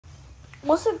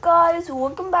What's up, guys?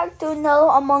 Welcome back to another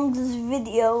Among Us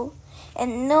video.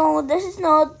 And no, this is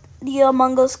not the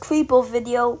Among Us Creeper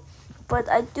video, but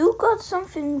I do got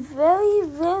something very,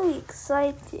 very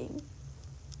exciting.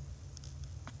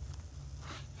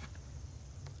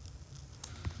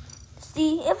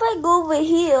 See, if I go over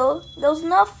here, there's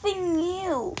nothing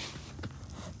new.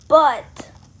 But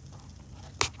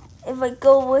if I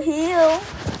go over here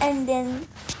and then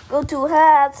go to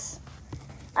hats,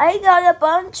 I got a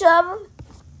bunch of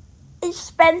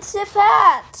expensive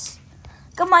hats.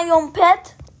 Got my own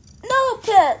pet. No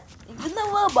pet. Even a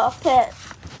robot pet.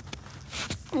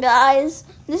 Guys,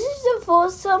 this is the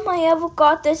first time I ever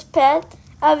got this pet.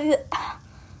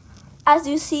 As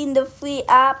you see in the free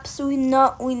apps, we're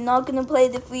not gonna play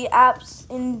the free apps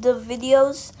in the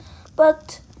videos,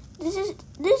 but this is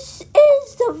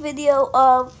the video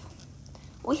of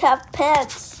we have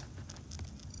pets.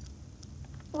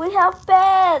 We have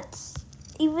pets.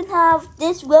 Even have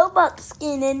this robot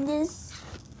skin and this,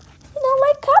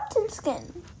 like captain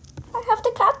skin. I have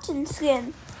the captain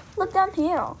skin. Look down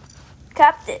here.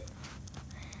 Captain.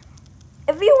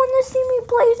 If you want to see me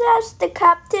play as the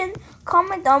captain,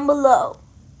 comment down below.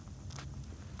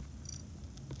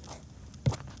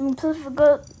 And please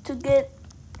forget to get.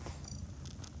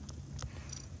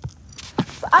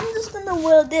 But I'm just gonna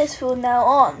wear this from now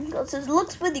on because it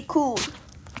looks really cool.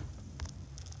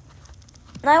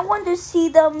 And I want to see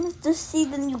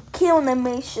the new kill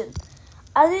animation.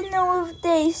 I didn't know if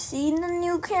they seen the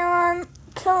new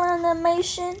kill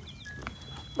animation,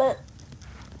 but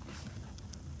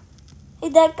hey,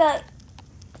 that guy.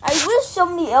 I wish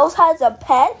somebody else has a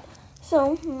pet,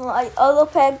 so my other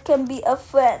pet can be a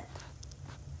friend.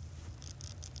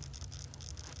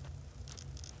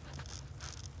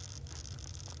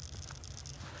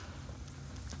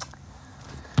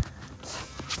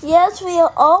 Yes, we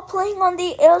are all playing on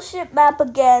the airship map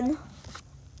again.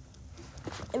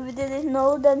 If you didn't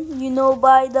know, then you know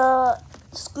by the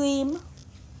scream.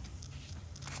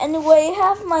 Anyway, I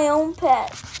have my own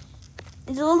pet.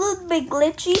 It's a little bit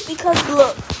glitchy because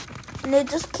look, and they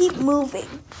just keep moving.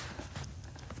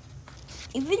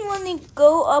 Even when you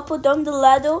go up or down the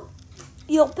ladder,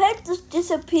 your pet just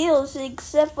disappears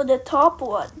except for the top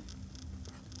one.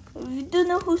 If you don't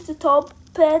know who's the top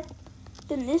pet,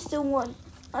 then it's the one.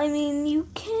 I mean, you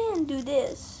can do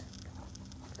this.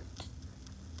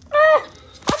 Ah!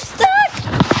 I'm stuck!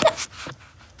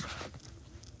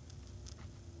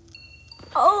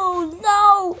 Oh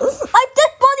no! My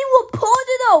dead body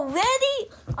reported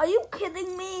already? Are you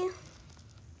kidding me?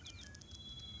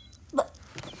 But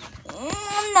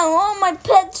no, all my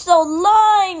pets are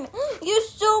lying. You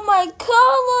stole my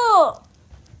color.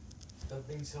 Stop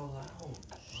being so loud.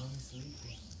 I'm sleeping.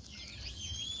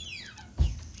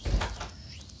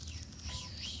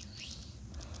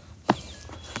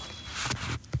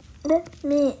 Let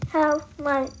me have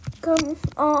my gum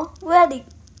already.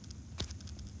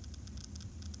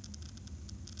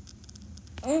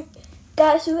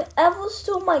 Guys, whoever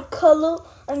stole my color,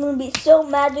 I'm gonna be so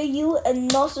mad at you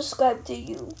and not subscribe to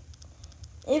you.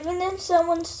 Even if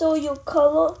someone stole your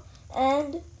color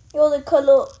and you're the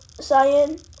color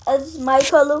cyan as my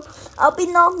color, I'll be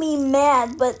not be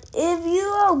mad. But if you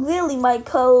are really my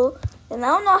color, then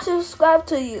I'll not subscribe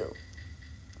to you.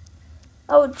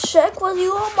 I will check what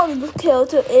your Among Us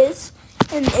character is,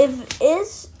 and if it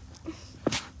is,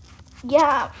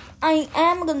 yeah, I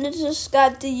am gonna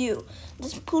subscribe to you.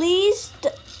 Just please,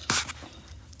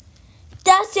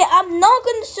 that's it. I'm not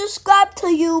gonna subscribe to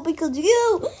you because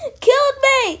you killed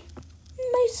me.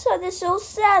 My son is so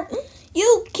sad.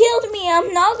 You killed me.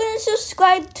 I'm not gonna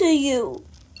subscribe to you.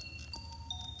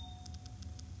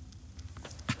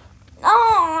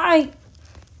 Alright.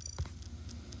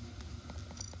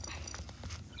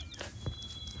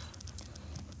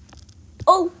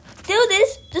 Oh, there it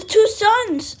is. The two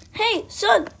sons. Hey,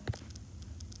 son.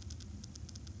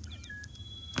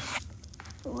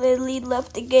 Lily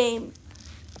left the game.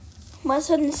 My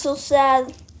son is so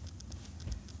sad.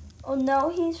 Oh, now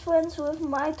he's friends with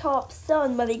my top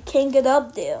son, but he can't get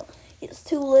up there. He's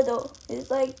too little. He's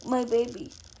like my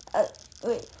baby.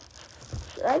 Wait.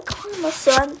 Should I call him a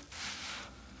son?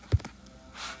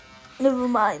 Never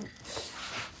mind.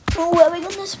 Well, where are we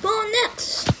gonna spawn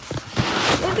next?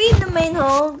 Maybe in the main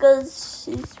hall, because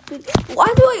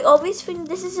why do I always think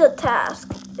this is a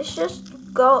task? It's just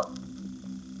go.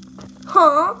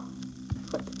 Huh?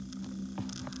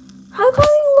 How can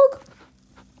he look?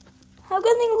 How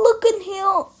can he look in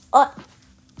here?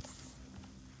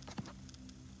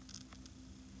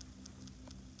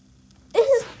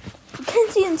 You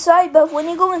can't see inside, but when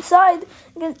you go inside,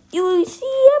 you will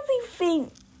see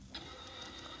everything.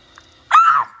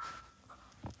 Ah!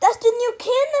 That's the new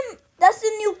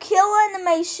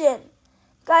animation.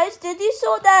 Guys, did you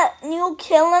saw that new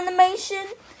kill animation?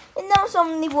 And now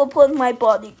somebody will put my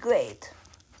body grade.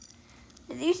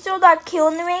 Did you saw that kill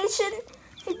animation?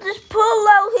 He just pull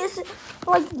out his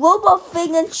robot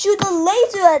thing and shoot a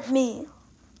laser at me.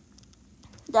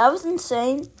 That was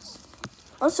insane.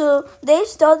 Also, they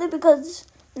started because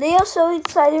they are so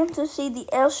excited to see the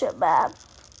airship map.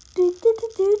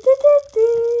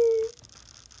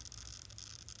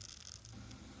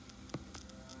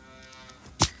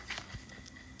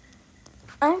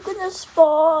 I'm gonna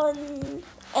spawn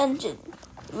engine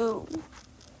room.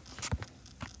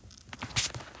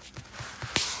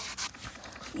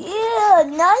 Yeah,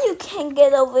 now you can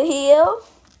get over here.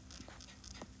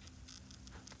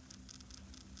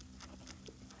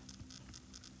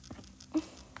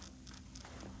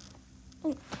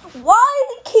 Why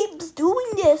it keeps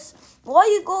doing this? Why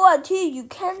you go out here you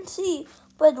can't see,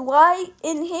 but why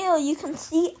in here you can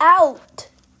see out?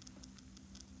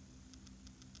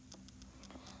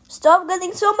 Stop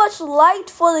getting so much light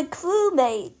for the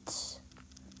crewmates.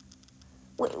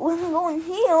 Wait, when you go in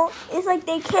here, it's like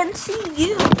they can't see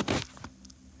you.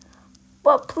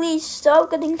 But please stop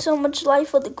getting so much light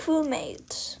for the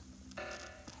crewmates.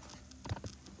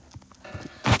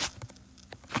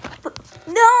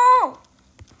 No!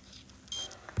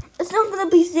 It's not gonna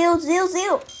be 0, 0,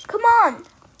 0. Come on.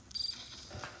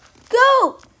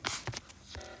 Go!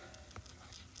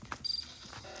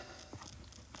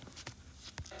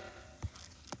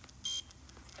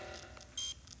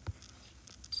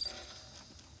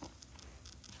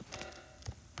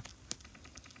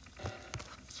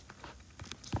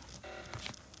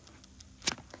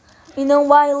 You know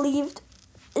why I left?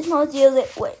 It's not the other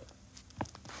way.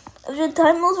 If your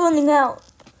time was running out.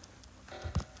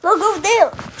 Look over there.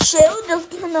 Cheryl just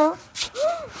gonna.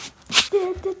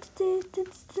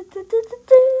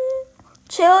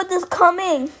 Cheryl is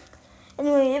coming.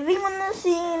 Anyway, if you wanna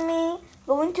see me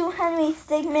going to Henry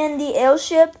Stickmin the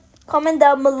airship, comment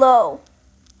down below.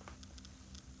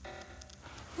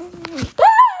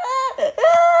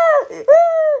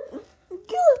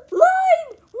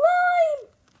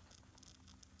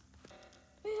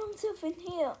 In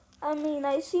here. I mean,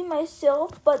 I see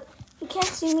myself, but you can't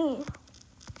see me.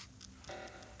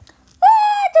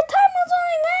 The time is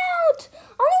running out.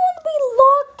 I don't want to be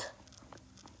locked.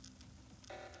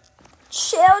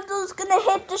 Sheldon's gonna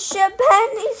hit the ship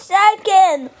any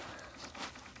second.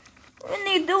 And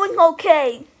they're doing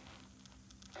okay.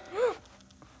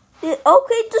 Did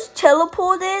OK just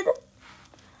teleported?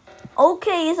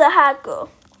 OK is a hacker.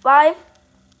 5.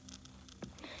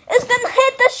 It's gonna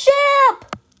hit the ship.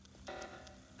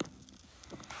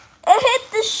 It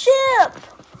hit the ship!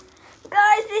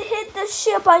 Guys, it hit the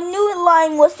ship. I knew it.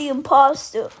 Lion was the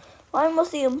imposter. Lion was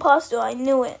the imposter. I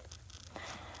knew it.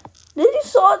 Did you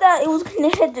saw that it was going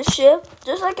to hit the ship?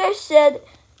 Just like I said,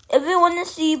 if you want to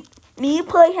see me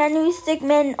play Henry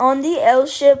Stickmin on the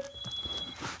airship,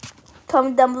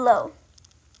 comment down below.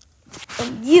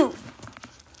 And you.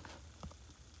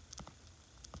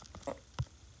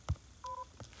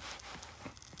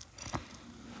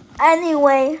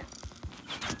 Anyway.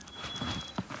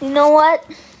 You know what?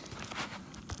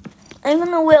 I'm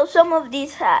gonna wear some of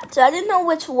these hats. I don't know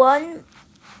which one.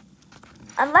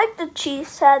 I like the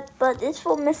cheese hat, but it's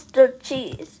for Mr.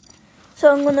 Cheese.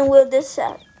 So I'm gonna wear this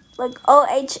hat. Like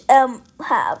OHM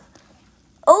have.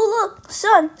 Oh look,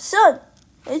 sun.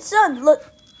 It's sun, look.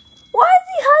 Why is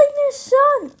he hiding his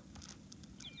sun?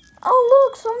 Oh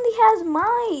look, somebody has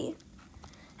my.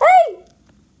 Hey!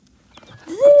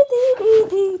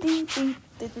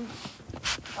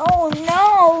 Oh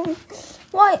no!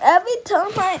 Why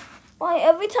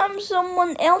every time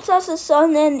someone else has a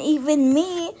son and even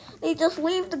me, they just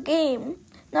leave the game.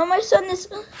 Now my son is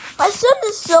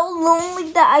so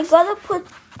lonely that I gotta put.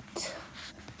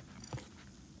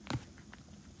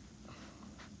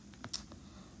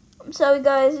 I'm sorry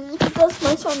guys, it's because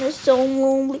my son is so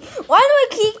lonely. Why do I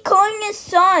keep calling his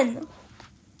son?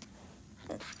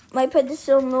 My pet is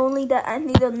so lonely that I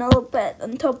need another pet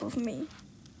on top of me.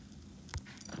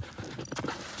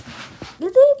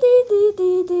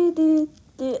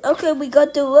 Okay, we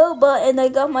got the robot and I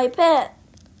got my pet.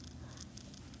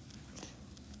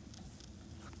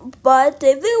 But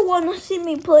if you want to see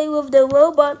me play with the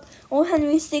robot or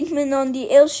Henry Stickmin on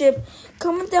the airship,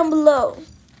 comment down below.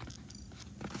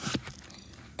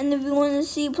 And if you want to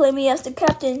see play me as the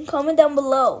captain, comment down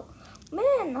below.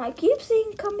 Man, I keep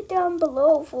saying comment down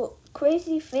below for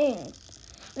crazy things.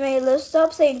 Anyway, let's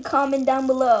stop saying comment down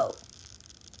below.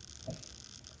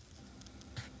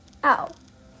 Ow.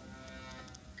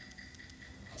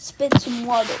 Spit some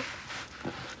water.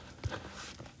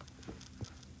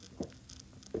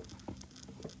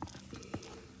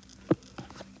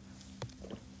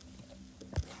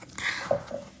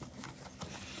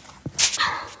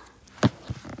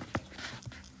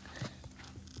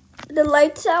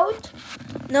 lights out?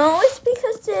 No, it's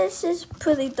because this is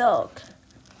pretty dark.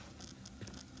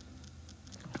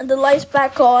 And the lights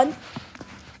back on.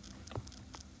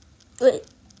 Wait.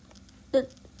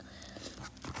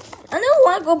 I don't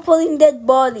want to go pulling dead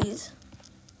bodies.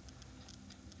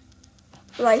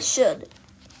 But I should.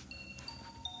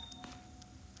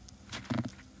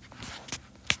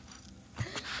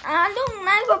 I don't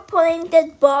like go pulling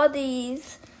dead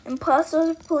bodies.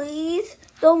 Imposters, please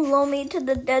don't lure me to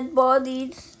the dead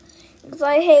bodies. Because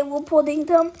I hate reporting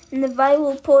them. And if I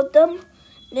report them,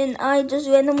 then I just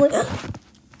randomly...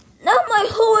 Now my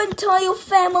whole entire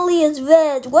family is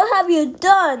red. What have you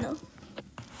done?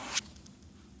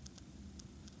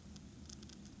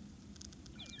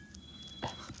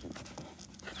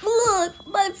 Look,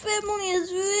 my family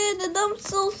is red and I'm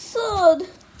so sad.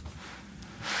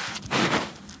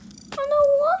 I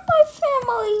don't want my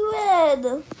family red.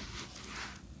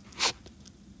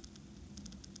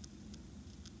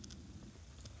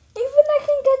 Even I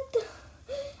can get...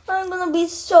 I'm gonna be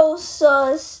so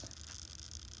sus.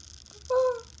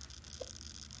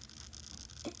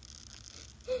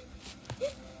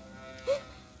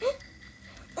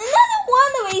 Another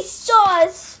one of these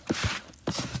sauce.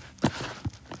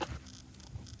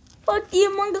 Like the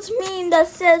Among Us meme that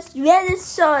says red is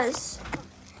sus.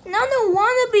 And I don't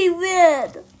want to be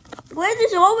red. Red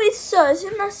is always sus,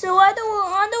 and so I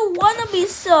don't want to be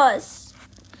sus.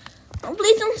 And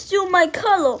please don't steal my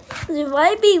color. Because if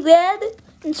I be red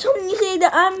and someone say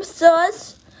that I'm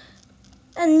sus,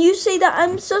 and you say that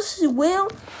I'm sus as well,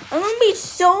 I'm gonna be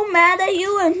so mad at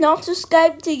you and not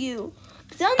subscribe to you.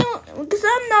 Because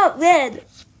I'm not red.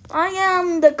 I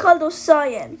am the color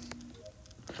cyan.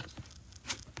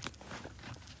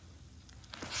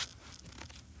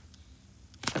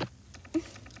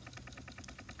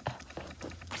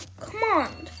 Come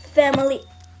on, family.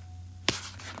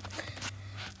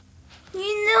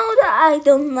 You know that I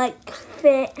don't like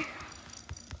fit.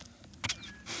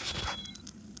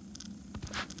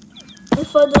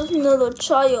 If there's another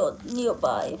child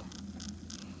nearby.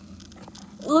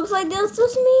 Looks like there's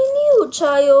just me and you,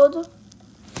 child.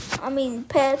 I mean,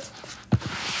 pet.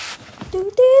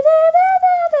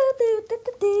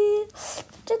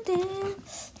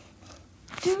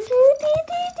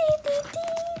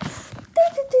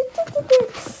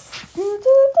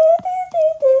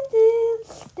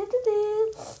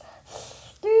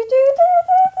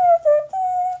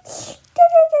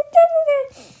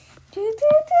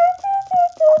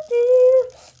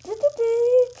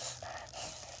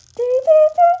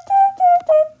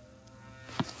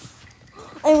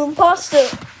 I'm an imposter.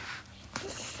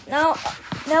 Now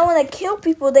when I kill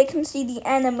people, they can see the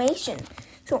animation.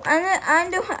 So I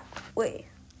don't have... Wait.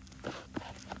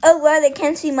 Oh, well, they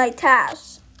can't see my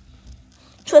tasks.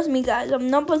 Trust me, guys. I'm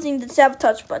not pressing the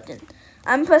sabotage button.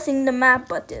 I'm pressing the map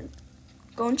button.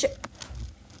 Go and check.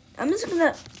 I'm just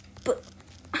gonna... But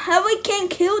how I can't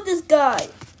kill this guy?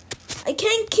 I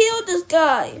can't kill this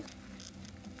guy.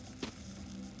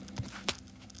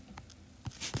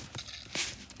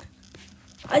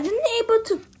 I didn't able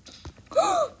to...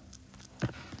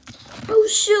 Oh,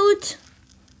 shoot.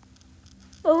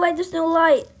 Oh, right, there's no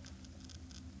light.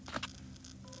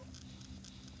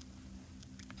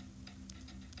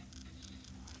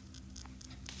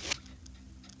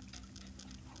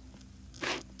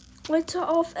 Lights are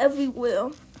off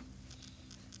everywhere.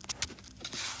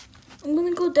 I'm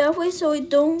gonna go that way so I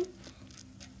don't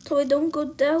go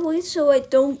that way so I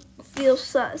don't feel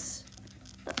sus.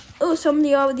 Oh,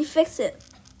 somebody already fixed it.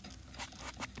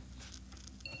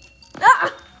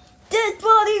 Ah! Dead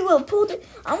body will pull it.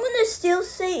 I'm gonna still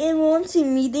say emergency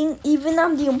meeting even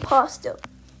I'm the imposter.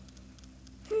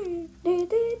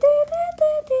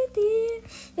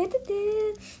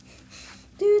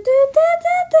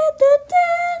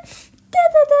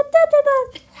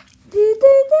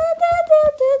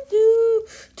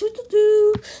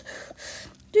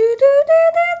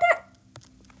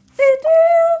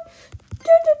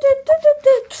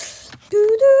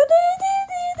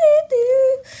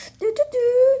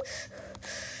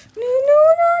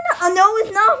 Oh, no,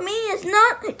 it's not me. It's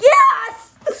not.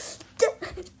 Yes!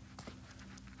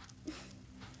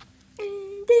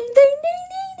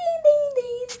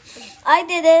 I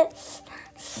did it.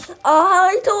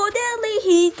 I told Ellie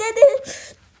he did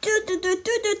it.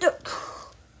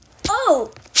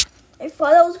 Oh, I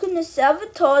thought I was going to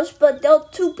sabotage, but there were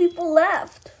 2 people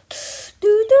left.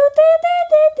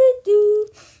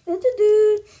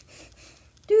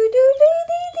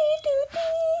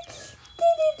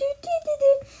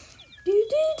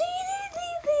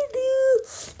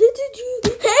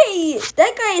 Hey,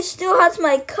 that guy still has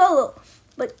my color.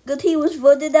 But good he was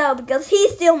voted out because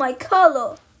he's still my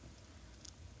color.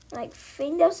 I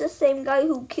think that's the same guy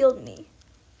who killed me.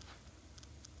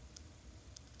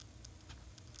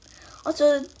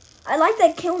 Also, I like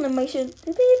that kill animation.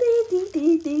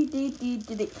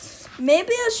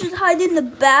 Maybe I should hide in the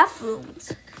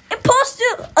bathrooms.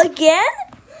 Imposter again?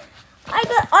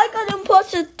 I got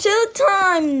imposter 2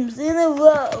 times in a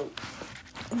row.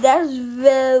 That's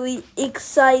very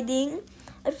exciting.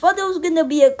 I thought it was gonna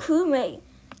be a crewmate.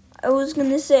 I was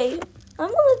gonna say, I'm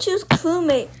gonna choose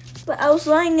crewmate, but I was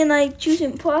lying and I choose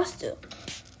imposter.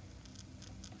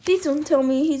 Please don't tell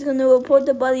me he's gonna report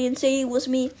the body and say it was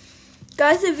me.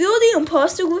 Guys, if you're the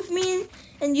imposter with me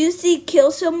and you see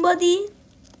kill somebody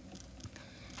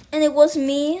and it was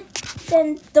me,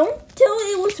 then don't tell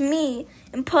it was me.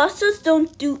 Imposters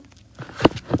don't do...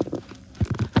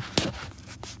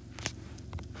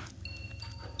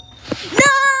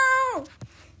 No!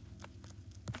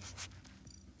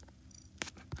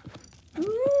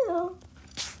 No!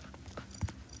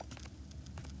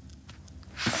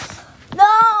 No!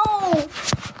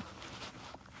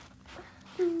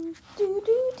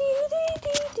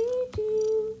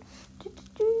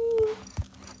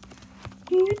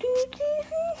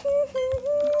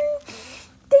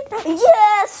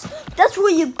 Yes! That's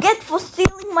what you get for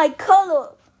stealing my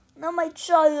color. Now my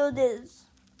child is...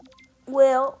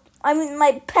 Well, I mean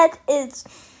my pet is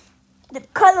the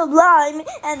color lime,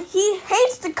 and he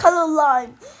hates the color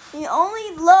lime. He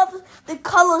only loves the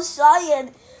color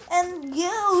cyan, and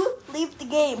you leave the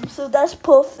game, so that's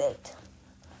perfect.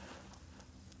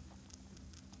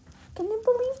 Can you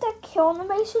believe that kill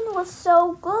animation was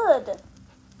so good?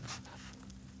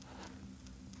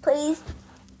 Please.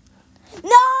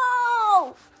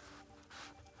 No!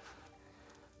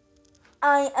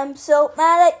 I am so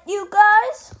mad at you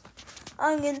guys.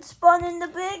 I'm gonna spawn in the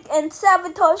big and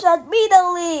sabotage that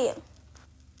immediately.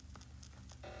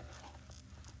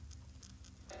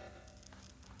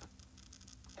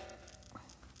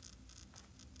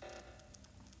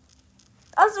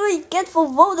 That's what you get for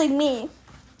voting me.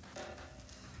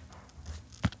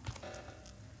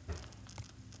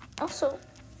 Also,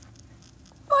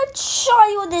 my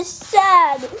child is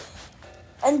sad.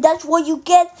 And that's what you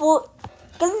get for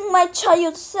getting my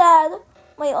child sad.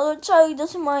 My other child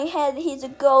is in my head. He's a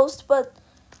ghost, but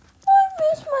I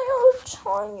miss my other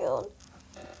child.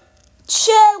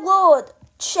 Sherwood,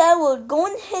 go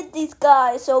and hit these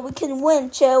guys so we can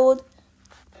win, Sherwood.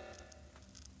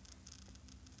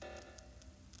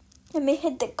 Let me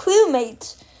hit the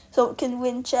crewmates so we can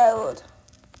win, Sherwood.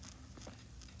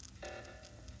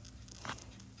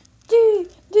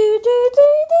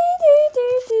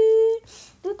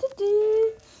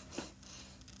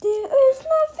 There is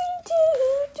nothing to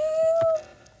do.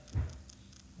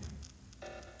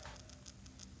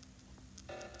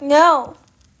 No.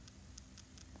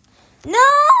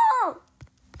 No!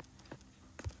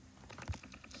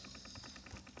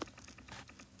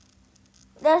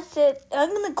 That's it.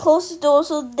 I'm gonna close the door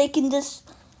so they can just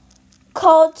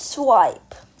card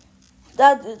swipe.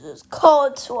 That is just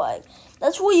card swipe.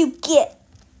 That's what you get.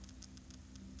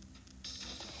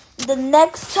 The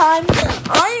next time,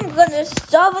 I'm gonna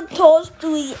sabotage the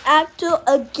reactor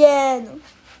again.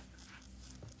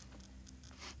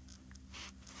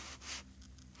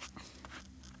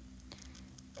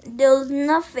 There's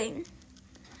nothing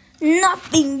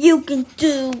you can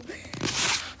do.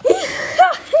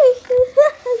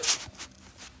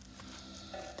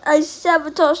 I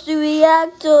sabotaged the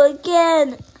reactor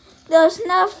again. There's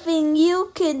nothing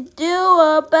you can do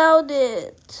about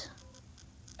it.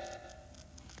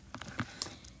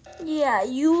 Yeah,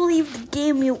 you leave the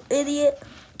game, you idiot.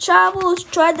 Travels,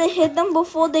 try to hit them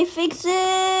before they fix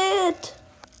it.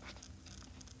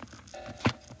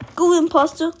 Go,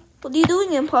 imposter. What are you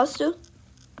doing, imposter?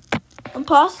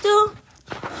 Imposter?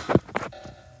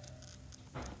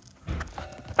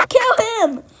 Kill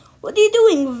him! What are you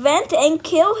doing? Vent and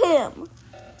kill him.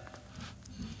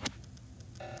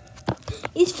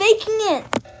 He's faking it.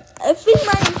 I think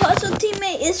my imposter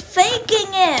teammate is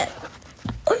faking it.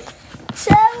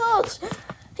 Charles,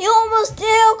 you almost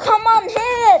did. Come on,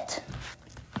 hit.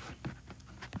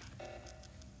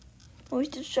 I was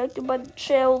distracted by the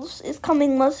Charles. It's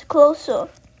coming much closer.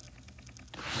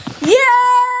 Yeah!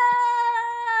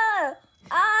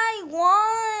 I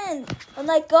won! And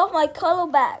I got my color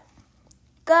back.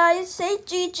 Guys, say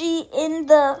GG in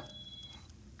the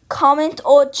comment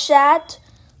or chat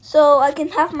so I can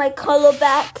have my color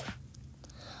back.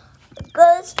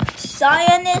 Because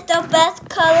cyan is the best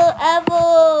color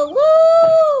ever.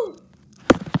 Woo!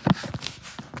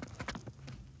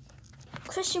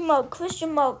 Christian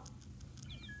mode.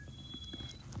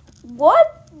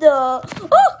 What the?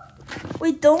 Oh!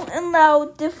 We don't allow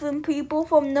different people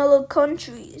from other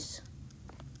countries.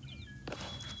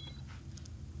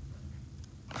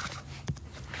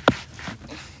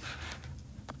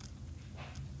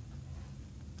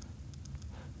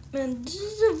 Man, this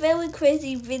is a very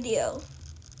crazy video.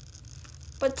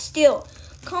 But still,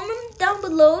 comment down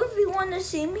below if you want to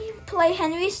see me play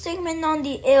Henry Stickmin on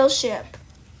the airship.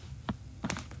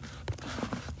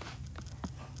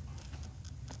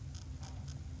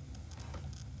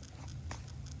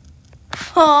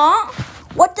 Huh?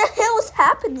 What the hell is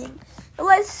happening? Am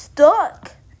I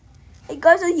stuck? Hey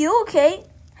guys, are you okay?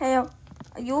 Hey, are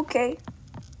you okay?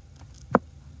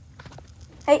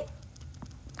 Hey.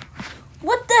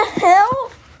 What the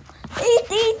hell?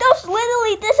 He just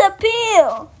literally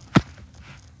disappear.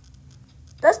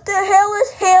 That's the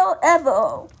hellest hell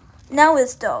ever. Now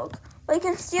it's dark, but you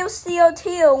can still see out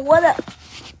here. What up?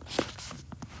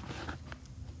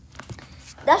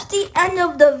 That's the end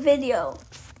of the video.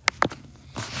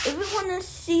 If you want to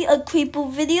see a creeper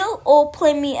video or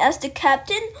play me as the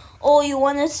captain, or you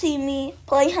want to see me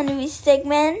play Henry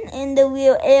Stickmin in the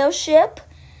real airship,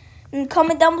 then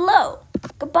comment down below.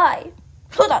 Goodbye.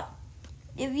 Hold on.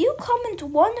 If you comment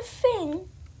one thing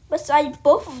besides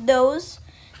both of those,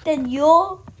 then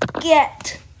you'll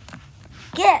get.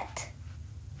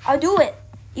 I'll do it,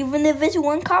 even if it's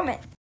one comment.